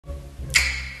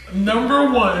Number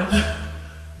one,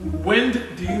 when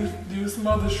do you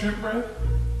smell the shrimp breath?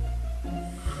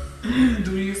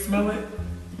 Do you smell it?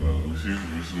 No, let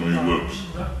me smell your lips.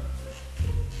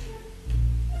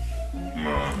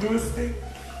 No. Do it stink?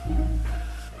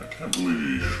 I can't believe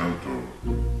you eat shrimp though.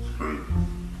 It's crazy.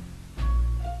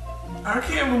 I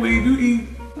can't believe you eat.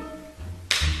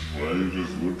 Why you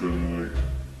just look at me like?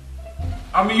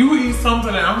 I mean, you eat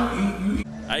something that I don't eat. You eat.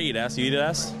 I eat ass. You eat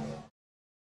ass?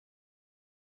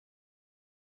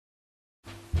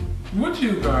 What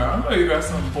you got? I know you got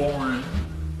something boring.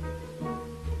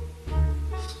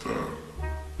 Stop.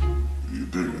 You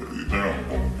think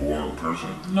I'm a boring person?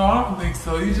 No, I don't think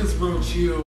so. You just real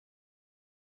chill.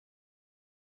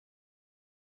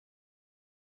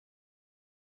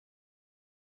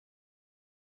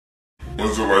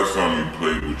 When's the last time you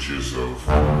played with yourself?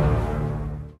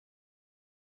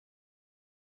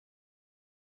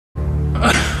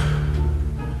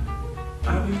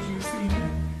 How did you see me?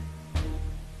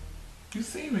 You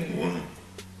see me? When?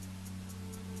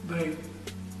 Like,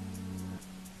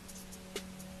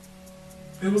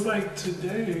 it was like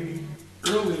today,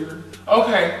 earlier.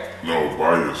 Okay. No,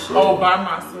 by yourself. Oh, by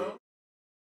myself.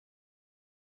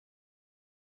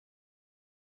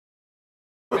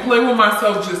 Play with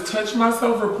myself, just touch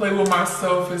myself, or play with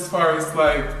myself as far as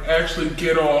like actually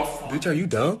get off. Bitch, are you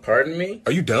dumb? Pardon me?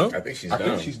 Are you dumb? I think she's dumb. I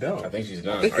think she's dumb. I think she's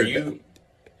dumb. I think Are you're you, dumb.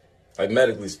 like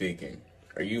medically speaking,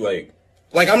 are you like,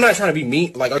 I'm not trying to be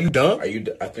mean. Like, are you dumb? are you,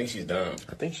 I think she's dumb.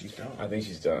 I think she's dumb. I think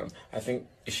she's dumb. I think,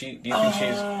 is she, do you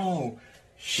think Oh,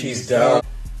 she's dumb?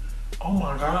 Oh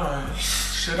my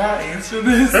gosh. Should I answer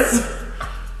this?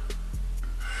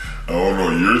 I don't know,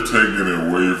 you're taking it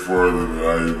way farther than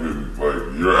I even, like,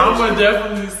 you're I'm asking. gonna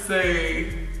definitely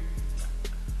say.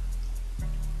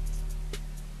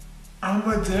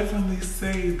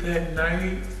 That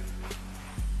night,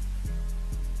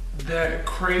 that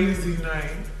crazy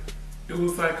night, it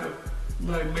was like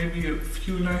maybe a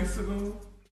few nights ago.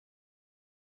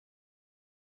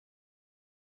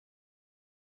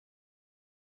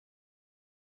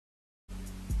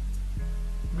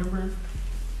 Remember?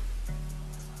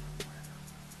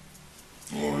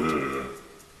 Oh, yeah.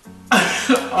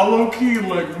 I low-key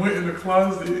like went in the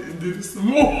closet and did it some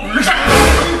more.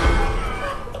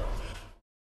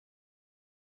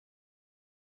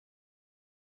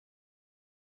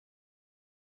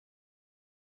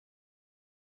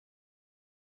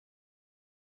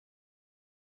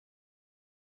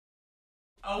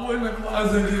 I went in the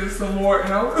closet and did it some more,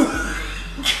 and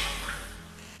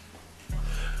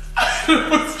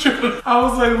I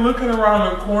was like looking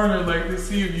around the corner like to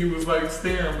see if you was like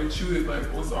staring, but you had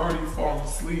like was already falling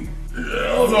asleep.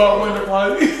 Yeah. So I went in the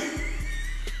closet.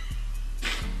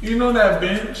 You know that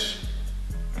bench?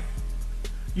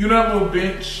 You know that little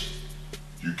bench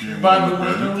You came by on the the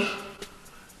window? bench?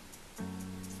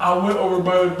 I went over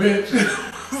by the bench and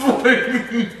was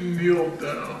like kneel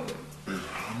down.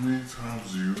 How many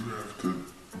times do you have to?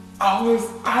 I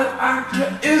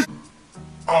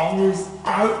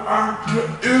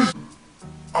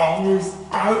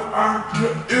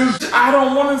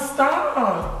don't want to stop.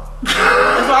 So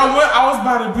I was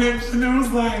by the bench and it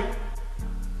was like,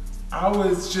 I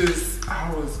was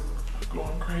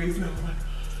going crazy. I'm like,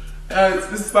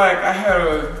 it's like I had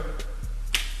a.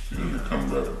 You had to come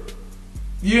back.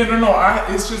 Yeah, no,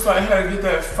 it's just like I had to get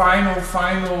that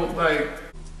final, like.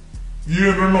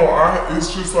 Yeah, no,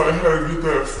 it's just like I had to get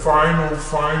that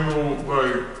final,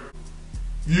 like.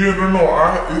 Yeah, no,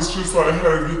 it's just like I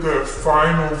had to get that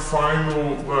final,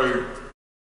 like.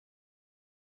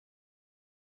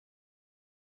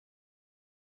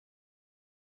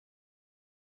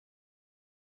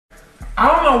 I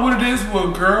don't know what it is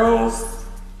with girls.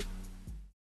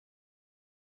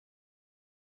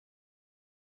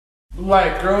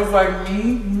 Like, girls like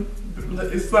me,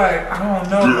 it's like, I don't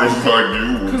know. Girls like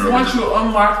you. Because once you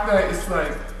unlock that, it's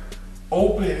like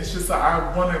open. It's just like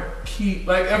I want to keep,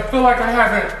 like, I feel like I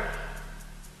haven't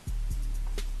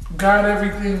got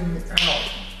everything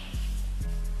out.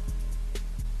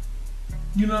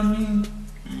 You know what I mean?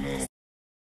 No.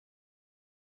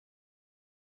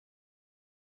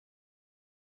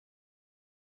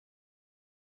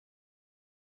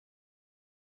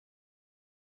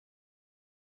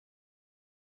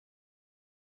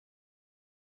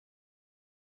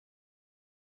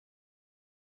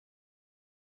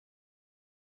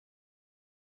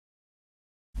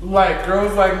 Like,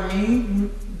 girls like me,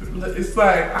 it's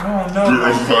like, I don't know.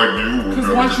 Girls like you.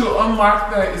 Because once you unlock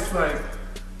that, it's like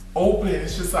open.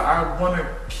 It's just like I want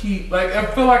to keep, like, I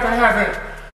feel like I haven't.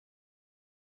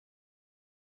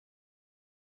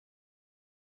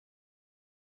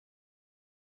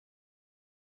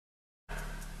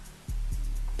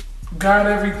 got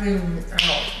everything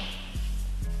out.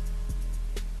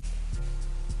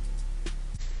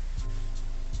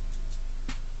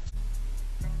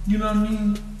 You know what I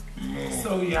mean? No.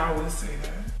 So yeah, I would say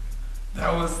that.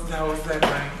 That was that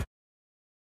night.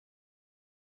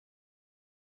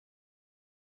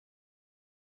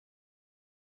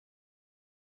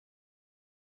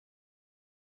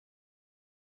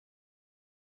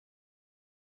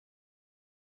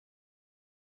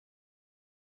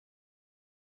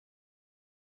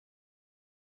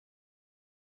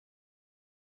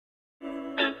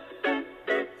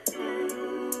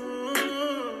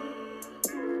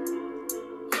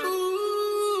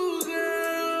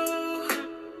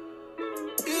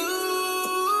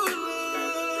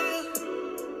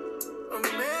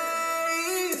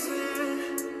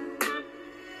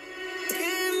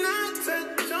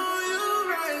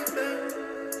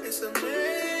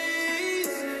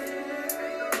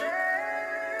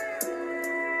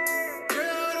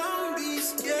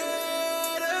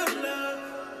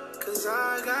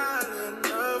 I got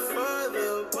enough for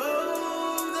the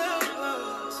both of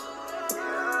us.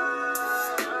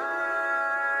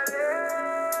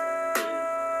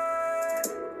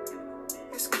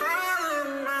 It's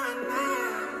calling my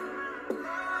name.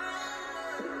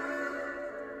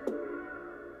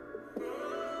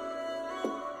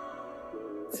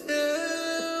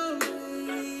 Tell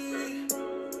me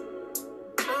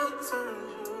what time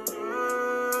you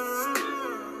want.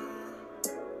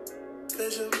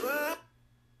 'Cause your body